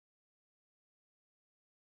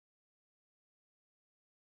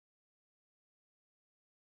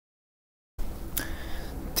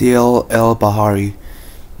The el-Bahari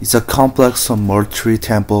is a complex of mortuary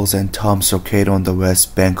temples and tombs located on the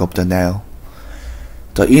west bank of the Nile.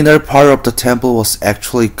 The inner part of the temple was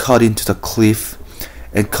actually cut into the cliff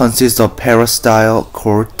and consists of peristyle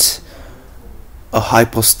court, a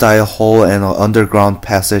hypostyle hall, and an underground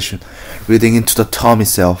passage leading into the tomb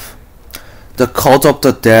itself. The cult of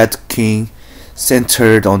the dead king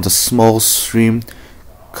centered on the small stream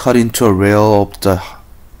cut into a rail of the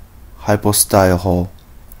Hypostyle Hall.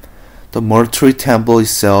 The mortuary temple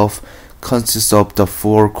itself consists of the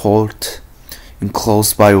forecourt,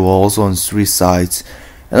 enclosed by walls on three sides,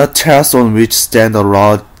 and a terrace on which stand a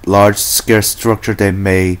large square structure that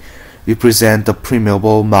may represent the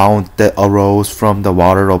primeval mound that arose from the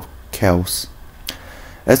water of chaos.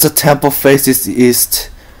 As the temple faces east,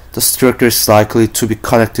 the structure is likely to be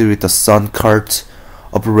connected with the sun cart,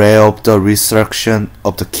 a rail of the resurrection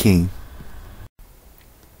of the king.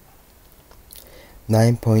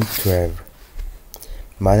 9.12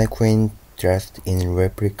 Mannequin dressed in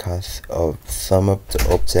replicas of some of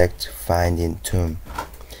the objects found in tomb.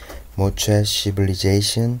 Moche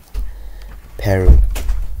Civilization, Peru.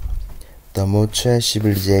 The Moche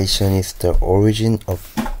Civilization is the origin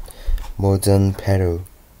of modern Peru.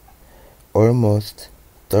 Almost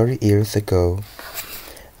 30 years ago,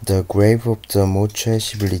 the grave of the Moche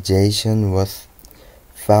Civilization was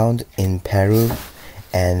found in Peru,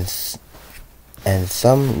 and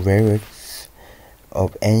some relics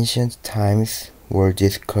of ancient times were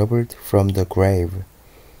discovered from the grave.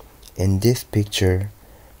 In this picture,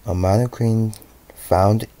 a mannequin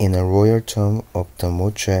found in a royal tomb of the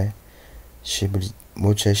Moche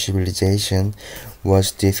Civilization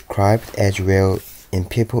was described as well in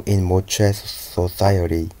people in Moche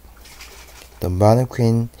society. The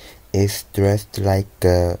mannequin is dressed like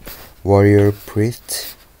a warrior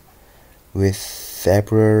priest with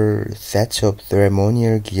several sets of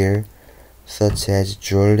ceremonial gear such as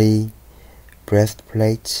jewelry,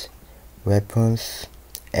 breastplates, weapons,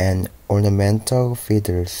 and ornamental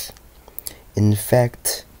feathers. In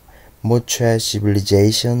fact, Moche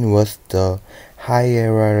Civilization was the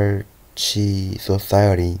hierarchy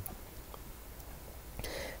society.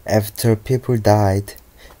 After people died,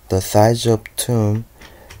 the size of tomb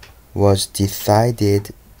was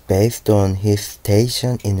decided based on his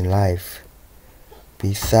station in life.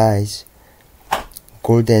 Besides,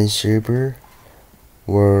 gold and silver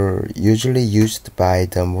were usually used by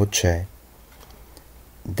the Moche.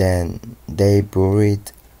 Then they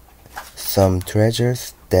buried some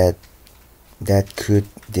treasures that could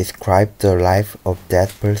describe the life of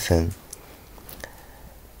that person.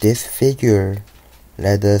 This figure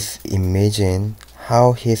let us imagine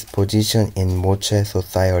how his position in Moche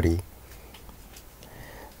society.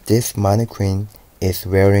 This mannequin is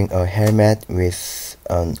wearing a helmet with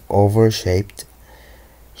an oval-shaped,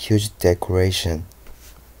 huge decoration.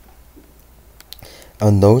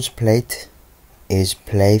 A nose plate is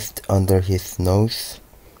placed under his nose.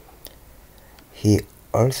 He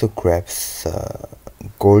also grabs a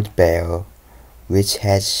gold bell which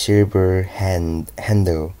has silver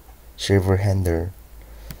handle.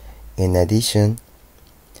 In addition,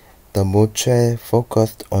 the Moche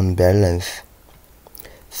focused on balance.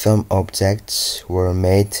 Some objects were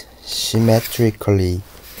made symmetrically.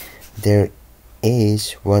 There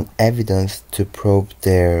is one evidence to prove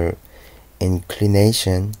their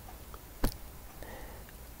inclination.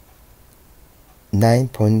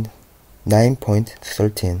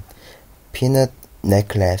 9.13 Peanut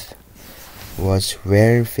necklace was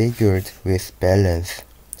well figured with balance.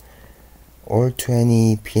 All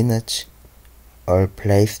 20 peanuts are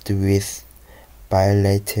placed with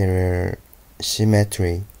bilateral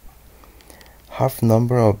symmetry. Half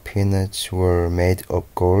number of peanuts were made of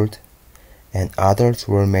gold and others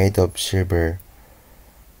were made of silver.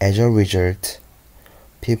 As a result,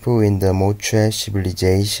 people in the Moche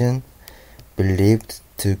Civilization believed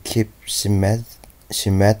to keep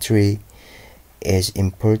symmetry is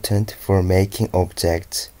important for making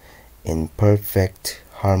objects in perfect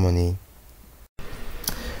harmony.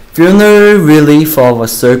 Funerary relief of a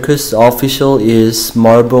circus official is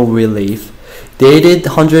marble relief, dated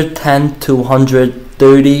 110 to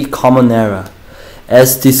 130 Common Era.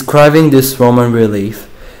 As describing this Roman relief,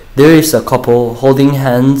 there is a couple holding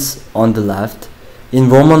hands on the left. In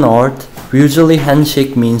Roman art, usually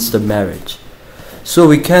handshake means the marriage, so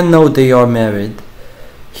we can know they are married.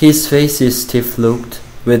 His face is stiff-looked,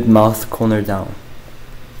 with mouth corner down.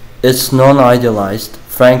 It's non-idealized,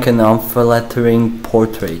 frank and unflattering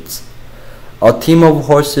portraits. A team of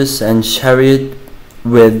horses and chariot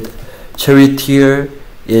with charioteer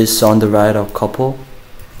is on the right of couple.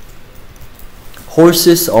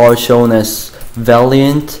 Horses are shown as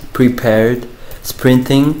valiant, prepared,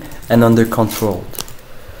 sprinting, and under control.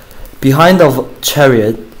 Behind the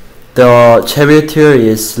chariot, the charioteer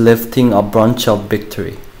is lifting a bunch of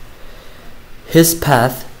victory. His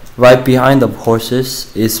path, right behind the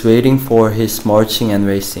horses, is waiting for his marching and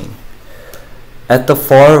racing. At the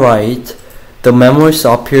far right, the memoirs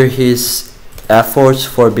appear his efforts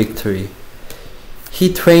for victory.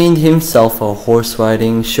 He trained himself for horse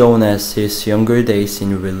riding, shown as his younger days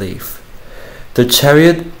in relief. The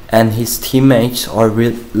chariot and his teammates are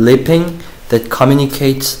leaping that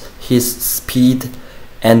communicates his speed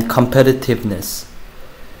and competitiveness.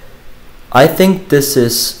 I think this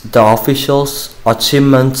is the official's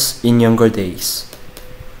achievements in younger days.